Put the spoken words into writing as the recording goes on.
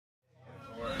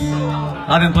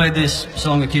I haven't played this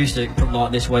song acoustic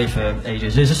like this way for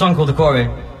ages. There's a song called The Quarry.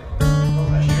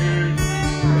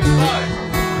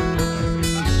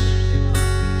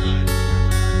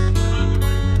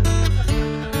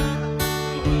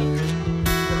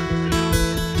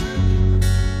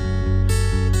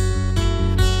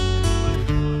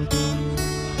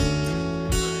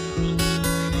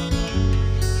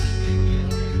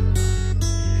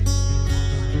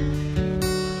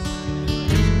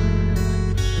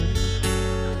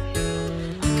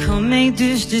 Can't make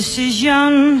this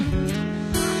decision.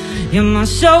 You're my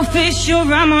selfish, or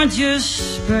am I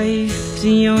just brave?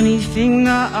 The only thing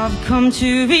that I've come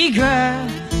to regret,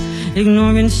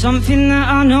 ignoring something that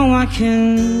I know I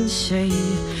can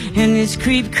save. And it's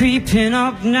creeping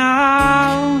up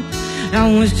now.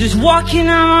 I was just walking,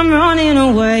 now I'm running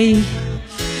away.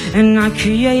 And I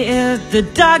created the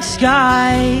dark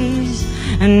skies,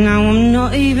 and now I'm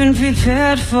not even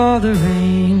prepared for the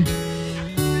rain.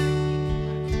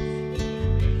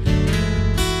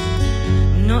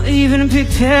 Not even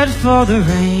prepared for the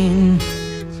rain.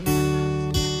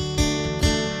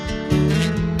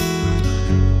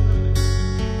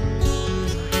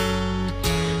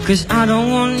 Cause I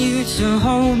don't want you to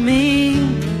hold me,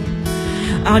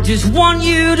 I just want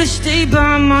you to stay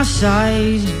by my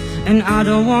side. And I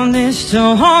don't want this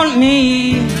to haunt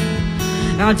me,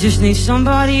 I just need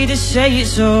somebody to say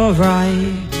it's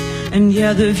alright. And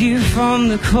yeah, the view from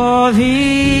the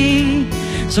quarry,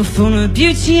 so full of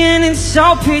beauty and it's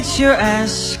so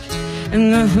picturesque.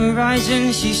 And the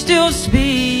horizon, she still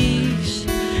speaks,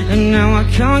 and now I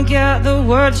can't get the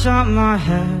words out my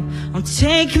head. Don't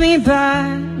take me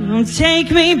back, don't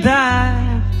take me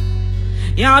back.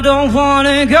 Yeah, I don't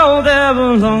wanna go there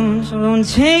alone, so don't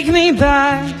take me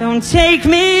back, don't take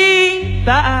me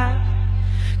back.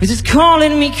 Cause it's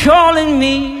calling me, calling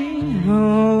me.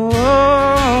 Oh,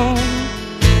 oh,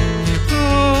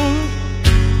 oh.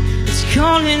 It's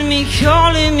calling me,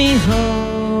 calling me.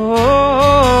 Oh,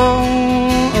 oh,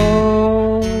 oh,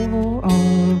 oh.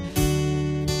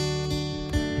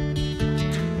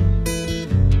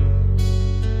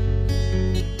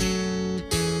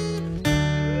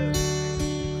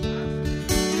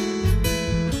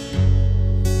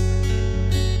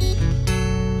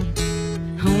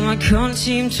 I can't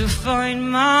seem to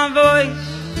find my voice.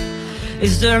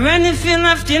 Is there anything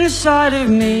left inside of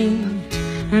me?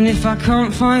 And if I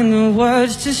can't find the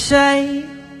words to say,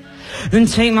 then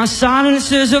take my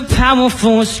silence as a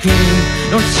powerful scream.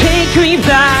 Don't take me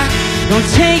back, don't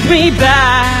take me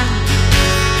back.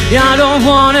 Yeah, I don't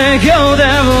wanna go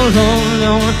there alone.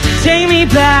 Don't take me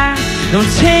back, don't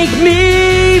take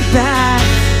me back.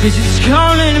 Cause it's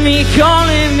calling me,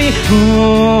 calling me.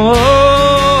 Oh, oh,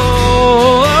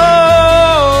 oh.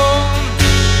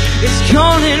 It's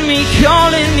calling me,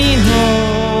 calling me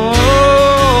home.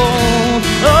 Oh,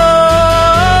 oh.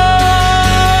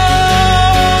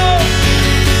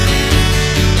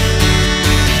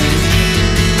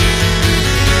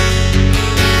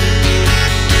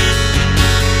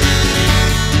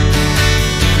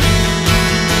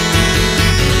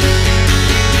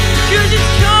 Cause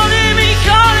it's calling me,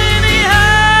 calling me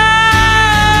home.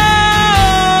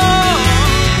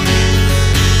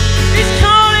 It's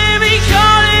calling me,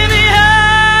 calling me.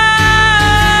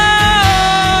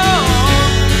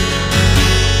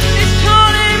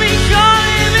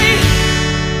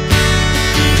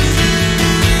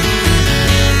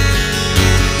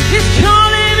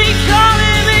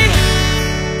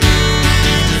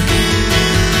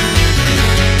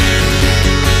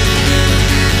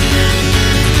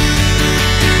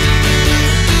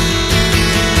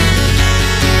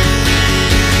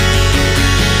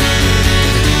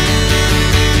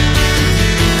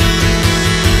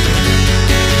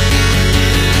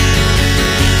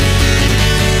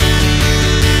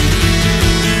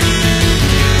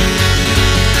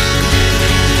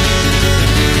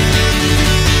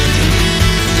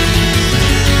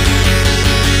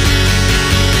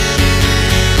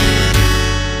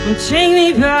 Don't take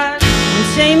me back,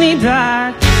 don't take me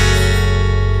back.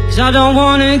 Cause I don't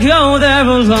wanna go there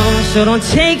alone. So don't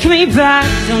take me back,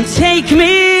 don't take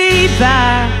me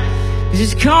back. Cause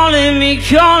it's calling me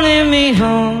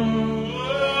home.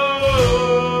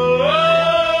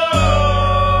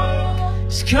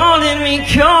 It's calling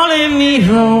me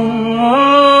home.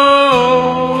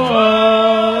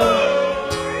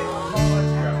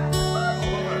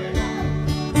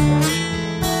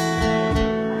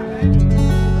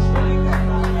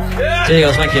 There you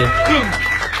go, thank you.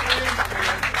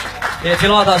 Yeah, if you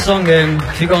like that song,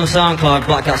 if you go on SoundCloud,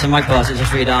 Black Cats and Magpies, it's a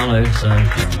free download, so.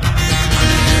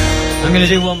 I'm gonna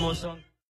do one more song.